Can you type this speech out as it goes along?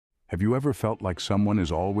Have you ever felt like someone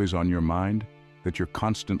is always on your mind, that you're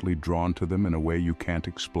constantly drawn to them in a way you can't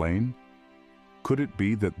explain? Could it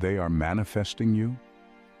be that they are manifesting you?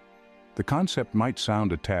 The concept might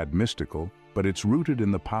sound a tad mystical, but it's rooted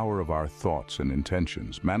in the power of our thoughts and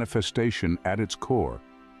intentions. Manifestation, at its core,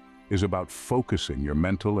 is about focusing your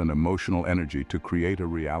mental and emotional energy to create a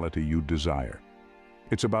reality you desire.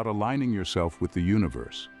 It's about aligning yourself with the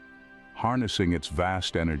universe, harnessing its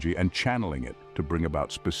vast energy and channeling it to bring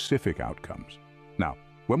about specific outcomes. Now,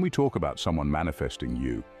 when we talk about someone manifesting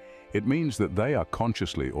you, it means that they are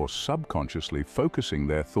consciously or subconsciously focusing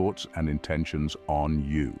their thoughts and intentions on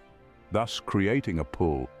you, thus creating a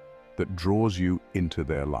pull that draws you into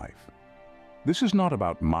their life. This is not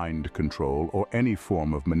about mind control or any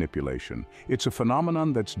form of manipulation. It's a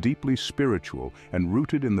phenomenon that's deeply spiritual and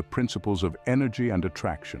rooted in the principles of energy and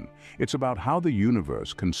attraction. It's about how the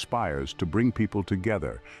universe conspires to bring people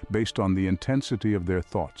together based on the intensity of their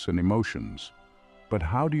thoughts and emotions. But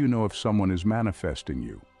how do you know if someone is manifesting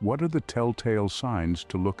you? What are the telltale signs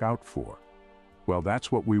to look out for? Well,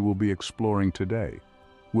 that's what we will be exploring today.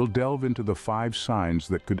 We'll delve into the 5 signs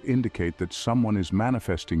that could indicate that someone is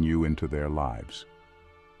manifesting you into their lives.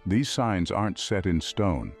 These signs aren't set in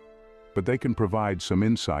stone, but they can provide some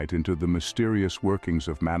insight into the mysterious workings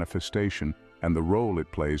of manifestation and the role it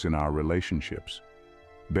plays in our relationships.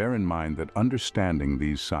 Bear in mind that understanding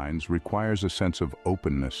these signs requires a sense of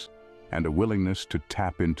openness and a willingness to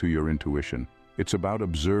tap into your intuition. It's about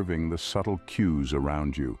observing the subtle cues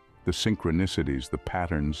around you, the synchronicities, the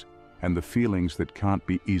patterns, and the feelings that can't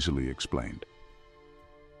be easily explained.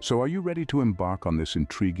 So are you ready to embark on this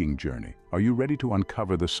intriguing journey? Are you ready to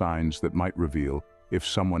uncover the signs that might reveal if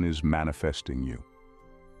someone is manifesting you?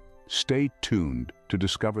 Stay tuned to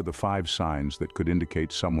discover the 5 signs that could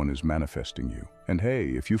indicate someone is manifesting you. And hey,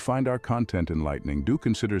 if you find our content enlightening, do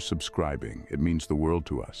consider subscribing. It means the world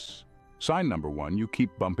to us. Sign number 1, you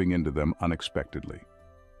keep bumping into them unexpectedly.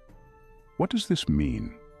 What does this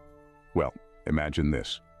mean? Well, imagine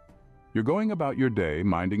this. You're going about your day,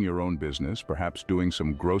 minding your own business, perhaps doing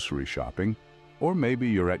some grocery shopping, or maybe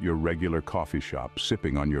you're at your regular coffee shop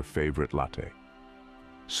sipping on your favorite latte.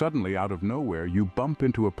 Suddenly, out of nowhere, you bump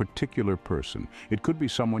into a particular person. It could be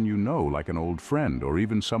someone you know, like an old friend, or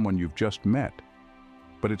even someone you've just met.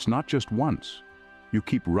 But it's not just once. You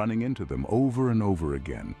keep running into them over and over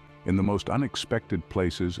again, in the most unexpected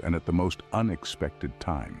places and at the most unexpected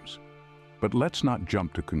times. But let's not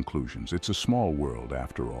jump to conclusions. It's a small world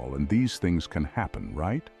after all, and these things can happen,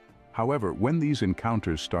 right? However, when these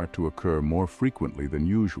encounters start to occur more frequently than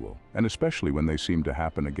usual, and especially when they seem to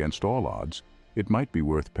happen against all odds, it might be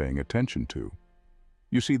worth paying attention to.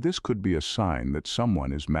 You see, this could be a sign that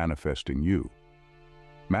someone is manifesting you.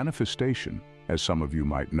 Manifestation, as some of you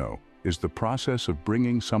might know, is the process of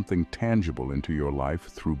bringing something tangible into your life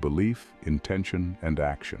through belief, intention, and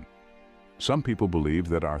action. Some people believe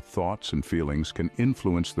that our thoughts and feelings can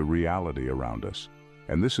influence the reality around us,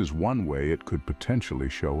 and this is one way it could potentially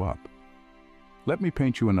show up. Let me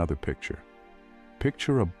paint you another picture.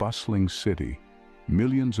 Picture a bustling city,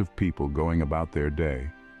 millions of people going about their day.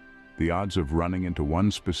 The odds of running into one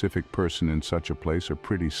specific person in such a place are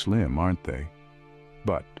pretty slim, aren't they?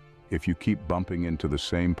 But if you keep bumping into the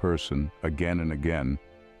same person again and again,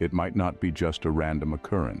 it might not be just a random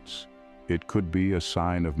occurrence. It could be a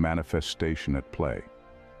sign of manifestation at play.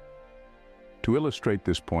 To illustrate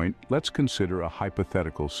this point, let's consider a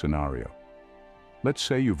hypothetical scenario. Let's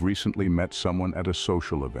say you've recently met someone at a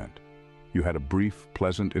social event. You had a brief,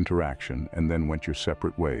 pleasant interaction and then went your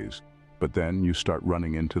separate ways, but then you start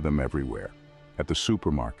running into them everywhere. At the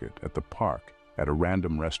supermarket, at the park, at a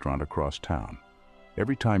random restaurant across town.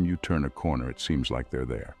 Every time you turn a corner, it seems like they're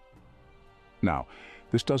there. Now,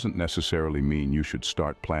 this doesn't necessarily mean you should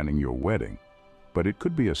start planning your wedding, but it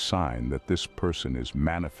could be a sign that this person is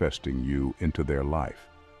manifesting you into their life.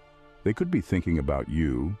 They could be thinking about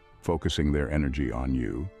you, focusing their energy on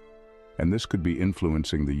you, and this could be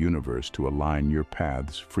influencing the universe to align your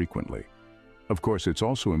paths frequently. Of course, it's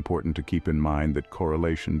also important to keep in mind that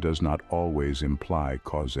correlation does not always imply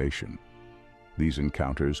causation. These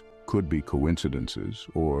encounters could be coincidences,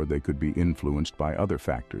 or they could be influenced by other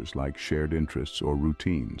factors like shared interests or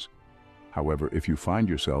routines. However, if you find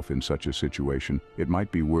yourself in such a situation, it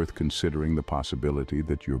might be worth considering the possibility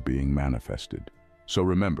that you're being manifested. So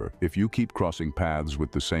remember, if you keep crossing paths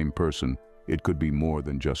with the same person, it could be more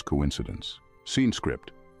than just coincidence. Scene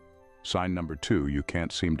script. Sign number 2, you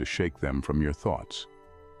can't seem to shake them from your thoughts.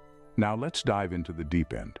 Now let's dive into the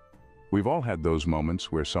deep end. We've all had those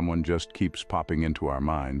moments where someone just keeps popping into our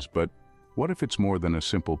minds, but what if it's more than a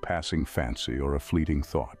simple passing fancy or a fleeting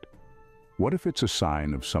thought? What if it's a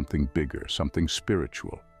sign of something bigger, something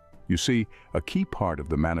spiritual? You see, a key part of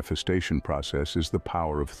the manifestation process is the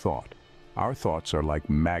power of thought. Our thoughts are like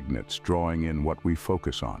magnets drawing in what we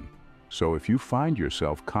focus on. So if you find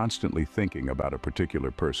yourself constantly thinking about a particular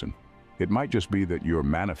person, it might just be that you're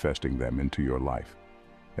manifesting them into your life.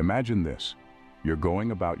 Imagine this. You're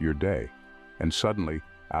going about your day, and suddenly,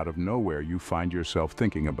 out of nowhere, you find yourself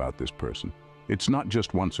thinking about this person. It's not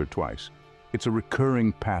just once or twice. It's a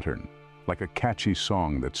recurring pattern, like a catchy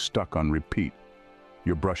song that's stuck on repeat.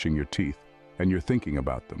 You're brushing your teeth, and you're thinking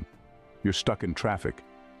about them. You're stuck in traffic,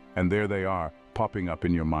 and there they are, popping up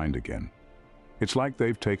in your mind again. It's like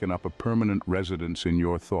they've taken up a permanent residence in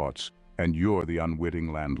your thoughts, and you're the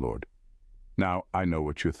unwitting landlord. Now, I know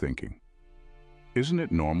what you're thinking. Isn't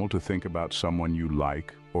it normal to think about someone you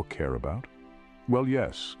like or care about? Well,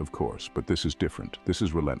 yes, of course, but this is different. This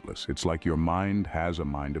is relentless. It's like your mind has a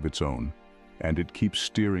mind of its own, and it keeps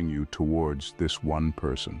steering you towards this one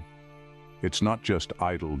person. It's not just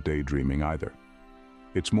idle daydreaming either.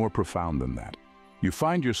 It's more profound than that. You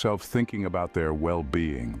find yourself thinking about their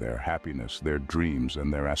well-being, their happiness, their dreams,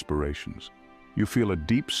 and their aspirations. You feel a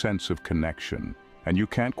deep sense of connection, and you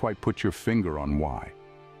can't quite put your finger on why.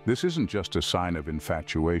 This isn't just a sign of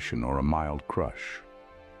infatuation or a mild crush.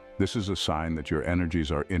 This is a sign that your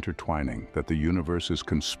energies are intertwining, that the universe is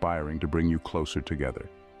conspiring to bring you closer together.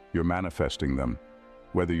 You're manifesting them,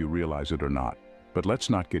 whether you realize it or not. But let's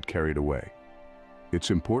not get carried away.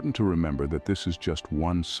 It's important to remember that this is just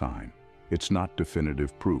one sign. It's not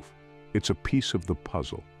definitive proof. It's a piece of the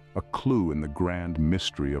puzzle, a clue in the grand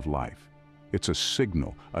mystery of life. It's a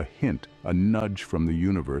signal, a hint, a nudge from the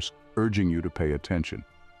universe urging you to pay attention.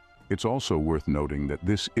 It's also worth noting that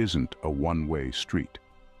this isn't a one-way street.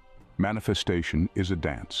 Manifestation is a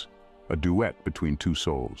dance, a duet between two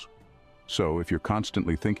souls. So if you're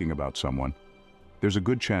constantly thinking about someone, there's a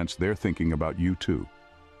good chance they're thinking about you too.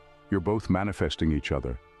 You're both manifesting each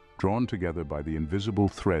other, drawn together by the invisible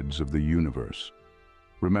threads of the universe.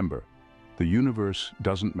 Remember, the universe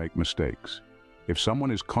doesn't make mistakes. If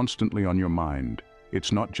someone is constantly on your mind,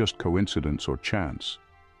 it's not just coincidence or chance.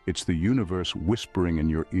 It's the universe whispering in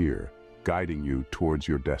your ear, guiding you towards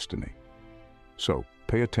your destiny. So,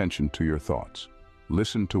 pay attention to your thoughts.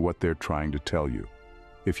 Listen to what they're trying to tell you.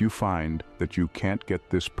 If you find that you can't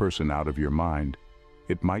get this person out of your mind,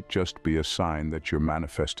 it might just be a sign that you're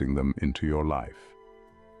manifesting them into your life.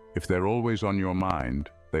 If they're always on your mind,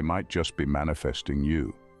 they might just be manifesting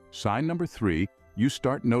you. Sign number 3, you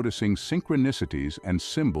start noticing synchronicities and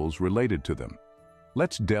symbols related to them.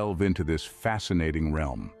 Let's delve into this fascinating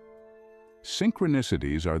realm.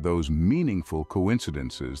 Synchronicities are those meaningful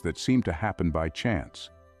coincidences that seem to happen by chance,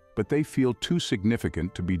 but they feel too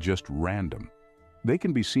significant to be just random. They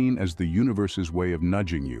can be seen as the universe's way of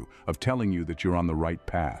nudging you, of telling you that you're on the right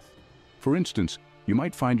path. For instance, you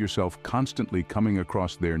might find yourself constantly coming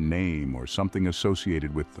across their name or something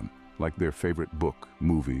associated with them, like their favorite book,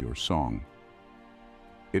 movie, or song.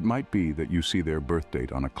 It might be that you see their birth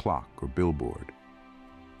date on a clock or billboard.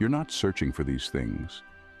 You're not searching for these things.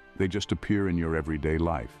 They just appear in your everyday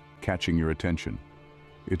life, catching your attention.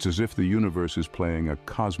 It's as if the universe is playing a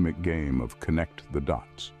cosmic game of connect the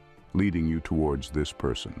dots, leading you towards this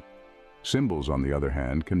person. Symbols, on the other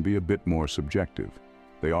hand, can be a bit more subjective.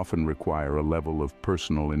 They often require a level of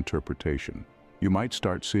personal interpretation. You might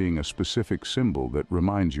start seeing a specific symbol that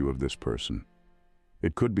reminds you of this person.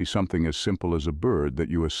 It could be something as simple as a bird that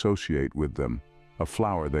you associate with them, a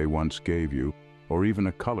flower they once gave you, or even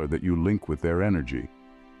a color that you link with their energy.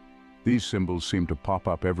 These symbols seem to pop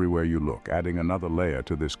up everywhere you look, adding another layer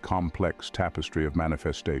to this complex tapestry of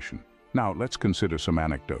manifestation. Now, let's consider some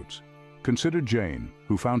anecdotes. Consider Jane,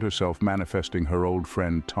 who found herself manifesting her old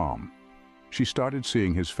friend Tom. She started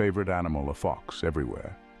seeing his favorite animal, a fox,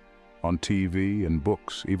 everywhere. On TV and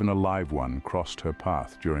books, even a live one crossed her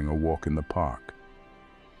path during a walk in the park.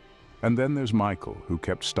 And then there's Michael, who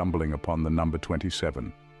kept stumbling upon the number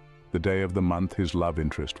 27. The day of the month his love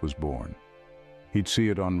interest was born. He'd see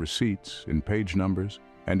it on receipts, in page numbers,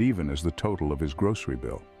 and even as the total of his grocery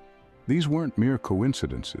bill. These weren't mere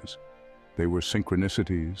coincidences. They were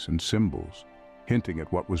synchronicities and symbols, hinting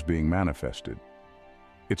at what was being manifested.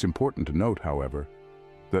 It's important to note, however,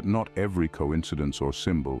 that not every coincidence or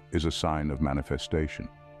symbol is a sign of manifestation.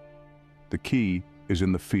 The key is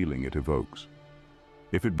in the feeling it evokes.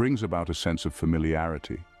 If it brings about a sense of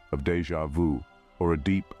familiarity, of déjà vu, or a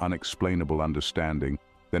deep, unexplainable understanding,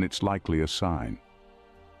 then it's likely a sign.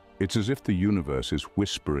 It's as if the universe is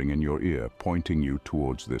whispering in your ear, pointing you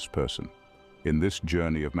towards this person. In this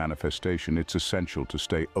journey of manifestation, it's essential to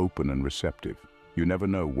stay open and receptive. You never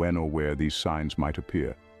know when or where these signs might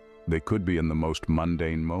appear. They could be in the most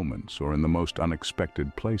mundane moments or in the most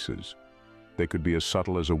unexpected places. They could be as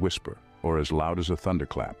subtle as a whisper or as loud as a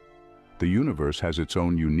thunderclap. The universe has its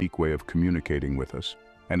own unique way of communicating with us,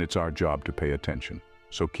 and it's our job to pay attention.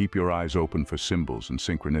 So keep your eyes open for symbols and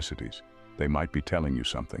synchronicities. They might be telling you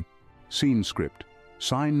something. Scene script.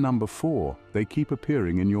 Sign number 4, they keep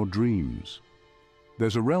appearing in your dreams.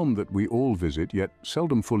 There's a realm that we all visit yet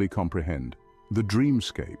seldom fully comprehend, the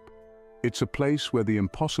dreamscape. It's a place where the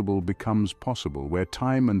impossible becomes possible, where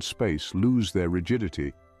time and space lose their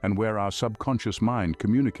rigidity, and where our subconscious mind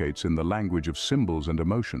communicates in the language of symbols and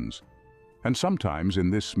emotions. And sometimes in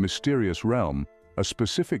this mysterious realm, a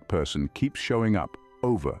specific person keeps showing up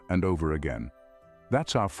over and over again.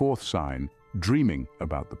 That's our 4th sign, dreaming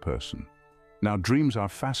about the person. Now, dreams are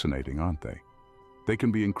fascinating, aren't they? They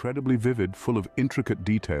can be incredibly vivid, full of intricate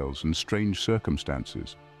details and strange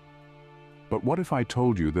circumstances. But what if I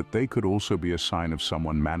told you that they could also be a sign of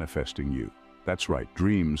someone manifesting you? That's right,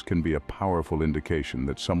 dreams can be a powerful indication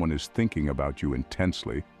that someone is thinking about you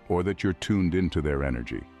intensely or that you're tuned into their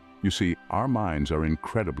energy. You see, our minds are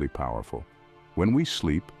incredibly powerful. When we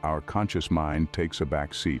sleep, our conscious mind takes a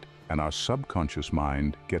back seat and our subconscious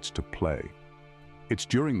mind gets to play. It's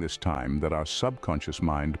during this time that our subconscious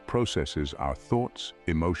mind processes our thoughts,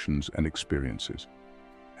 emotions, and experiences.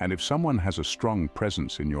 And if someone has a strong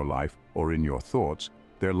presence in your life or in your thoughts,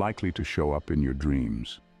 they're likely to show up in your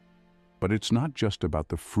dreams. But it's not just about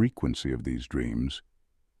the frequency of these dreams,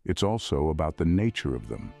 it's also about the nature of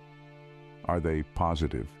them. Are they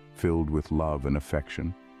positive, filled with love and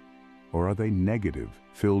affection? Or are they negative,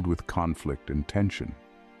 filled with conflict and tension?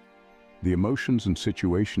 The emotions and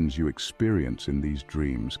situations you experience in these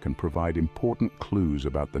dreams can provide important clues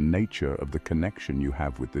about the nature of the connection you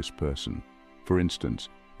have with this person. For instance,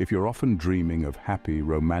 if you're often dreaming of happy,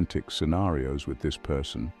 romantic scenarios with this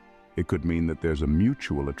person, it could mean that there's a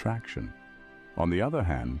mutual attraction. On the other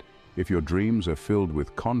hand, if your dreams are filled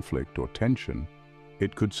with conflict or tension,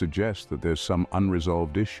 it could suggest that there's some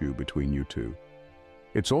unresolved issue between you two.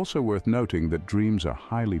 It's also worth noting that dreams are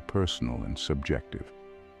highly personal and subjective.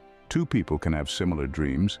 Two people can have similar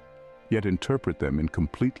dreams, yet interpret them in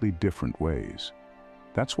completely different ways.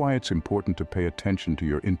 That's why it's important to pay attention to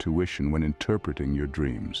your intuition when interpreting your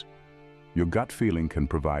dreams. Your gut feeling can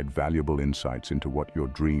provide valuable insights into what your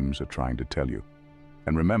dreams are trying to tell you.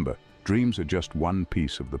 And remember, dreams are just one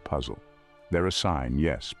piece of the puzzle. They're a sign,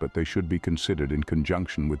 yes, but they should be considered in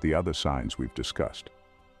conjunction with the other signs we've discussed.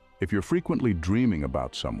 If you're frequently dreaming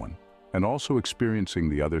about someone and also experiencing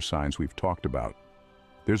the other signs we've talked about,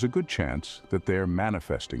 there's a good chance that they're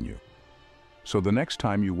manifesting you. So the next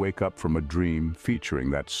time you wake up from a dream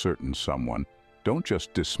featuring that certain someone, don't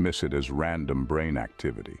just dismiss it as random brain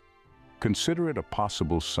activity. Consider it a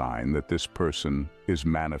possible sign that this person is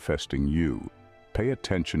manifesting you. Pay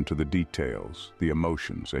attention to the details, the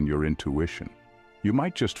emotions, and your intuition. You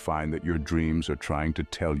might just find that your dreams are trying to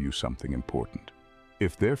tell you something important.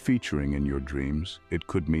 If they're featuring in your dreams, it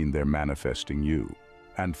could mean they're manifesting you.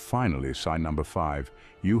 And finally, sign number 5,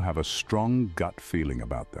 you have a strong gut feeling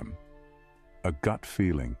about them. A gut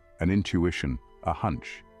feeling, an intuition, a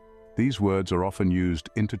hunch. These words are often used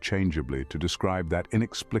interchangeably to describe that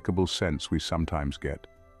inexplicable sense we sometimes get.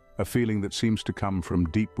 A feeling that seems to come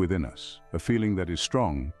from deep within us. A feeling that is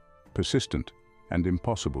strong, persistent, and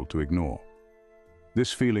impossible to ignore.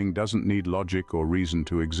 This feeling doesn't need logic or reason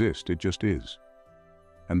to exist, it just is.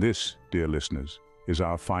 And this, dear listeners, is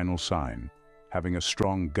our final sign. Having a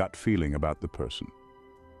strong gut feeling about the person.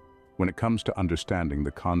 When it comes to understanding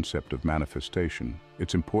the concept of manifestation,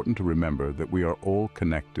 it's important to remember that we are all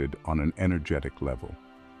connected on an energetic level.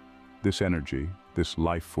 This energy, this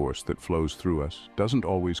life force that flows through us, doesn't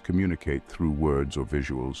always communicate through words or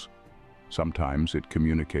visuals. Sometimes it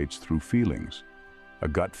communicates through feelings. A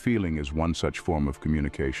gut feeling is one such form of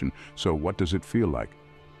communication, so what does it feel like?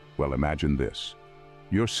 Well, imagine this.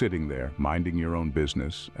 You're sitting there, minding your own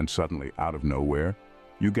business, and suddenly, out of nowhere,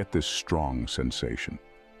 you get this strong sensation.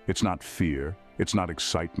 It's not fear, it's not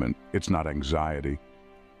excitement, it's not anxiety.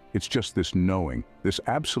 It's just this knowing, this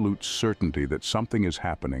absolute certainty that something is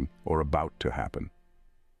happening or about to happen.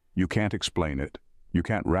 You can't explain it, you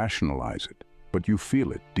can't rationalize it, but you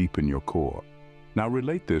feel it deep in your core. Now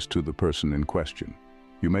relate this to the person in question.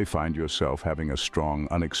 You may find yourself having a strong,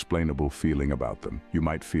 unexplainable feeling about them. You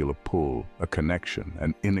might feel a pull, a connection,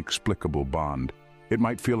 an inexplicable bond. It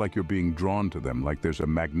might feel like you're being drawn to them, like there's a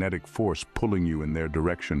magnetic force pulling you in their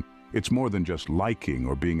direction. It's more than just liking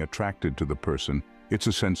or being attracted to the person. It's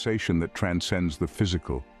a sensation that transcends the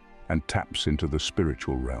physical and taps into the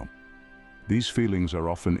spiritual realm. These feelings are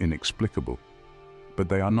often inexplicable, but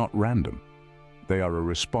they are not random. They are a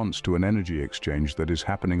response to an energy exchange that is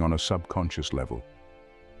happening on a subconscious level.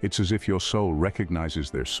 It's as if your soul recognizes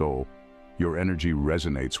their soul. Your energy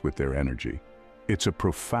resonates with their energy. It's a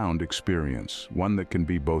profound experience, one that can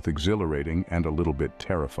be both exhilarating and a little bit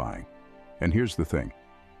terrifying. And here's the thing.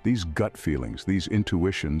 These gut feelings, these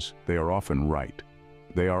intuitions, they are often right.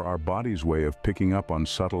 They are our body's way of picking up on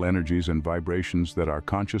subtle energies and vibrations that our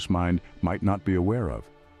conscious mind might not be aware of.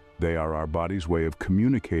 They are our body's way of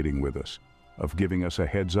communicating with us, of giving us a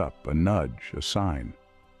heads up, a nudge, a sign.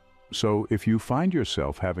 So if you find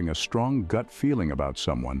yourself having a strong gut feeling about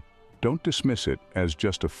someone, don't dismiss it as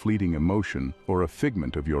just a fleeting emotion or a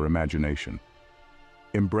figment of your imagination.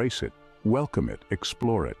 Embrace it, welcome it,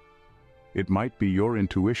 explore it. It might be your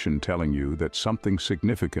intuition telling you that something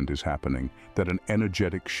significant is happening, that an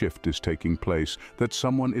energetic shift is taking place, that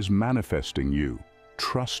someone is manifesting you.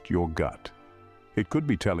 Trust your gut. It could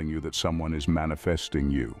be telling you that someone is manifesting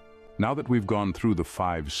you. Now that we've gone through the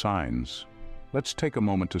 5 signs, let's take a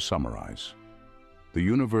moment to summarize. The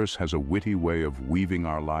universe has a witty way of weaving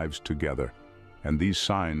our lives together, and these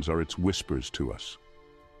signs are its whispers to us.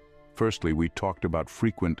 Firstly, we talked about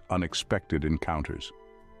frequent, unexpected encounters.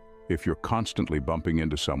 If you're constantly bumping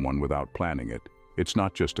into someone without planning it, it's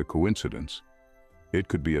not just a coincidence. It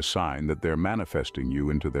could be a sign that they're manifesting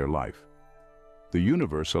you into their life. The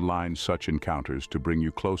universe aligns such encounters to bring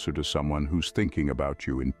you closer to someone who's thinking about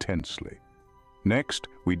you intensely. Next,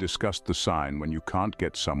 we discussed the sign when you can't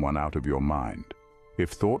get someone out of your mind.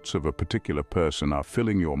 If thoughts of a particular person are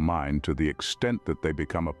filling your mind to the extent that they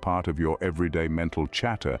become a part of your everyday mental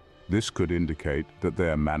chatter, this could indicate that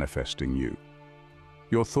they're manifesting you.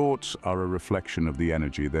 Your thoughts are a reflection of the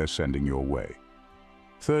energy they're sending your way.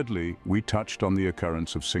 Thirdly, we touched on the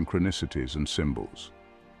occurrence of synchronicities and symbols.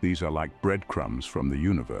 These are like breadcrumbs from the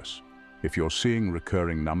universe. If you're seeing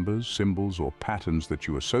recurring numbers, symbols, or patterns that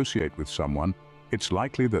you associate with someone, it's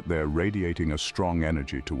likely that they're radiating a strong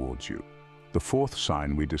energy towards you. The 4th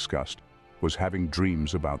sign we discussed was having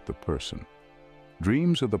dreams about the person.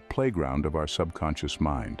 Dreams are the playground of our subconscious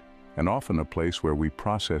mind, and often a place where we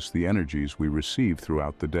process the energies we receive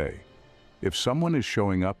throughout the day. If someone is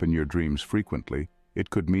showing up in your dreams frequently, it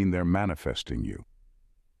could mean they're manifesting you.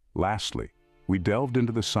 Lastly, we delved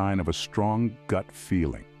into the sign of a strong gut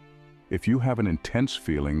feeling. If you have an intense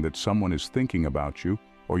feeling that someone is thinking about you,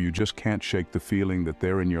 or you just can't shake the feeling that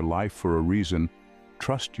they're in your life for a reason,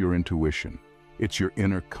 trust your intuition. It's your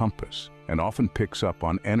inner compass, and often picks up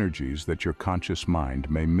on energies that your conscious mind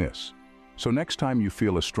may miss. So next time you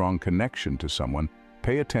feel a strong connection to someone,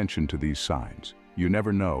 pay attention to these signs. You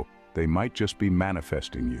never know, they might just be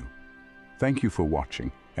manifesting you. Thank you for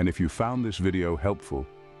watching, and if you found this video helpful,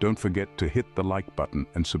 don't forget to hit the like button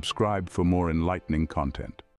and subscribe for more enlightening content.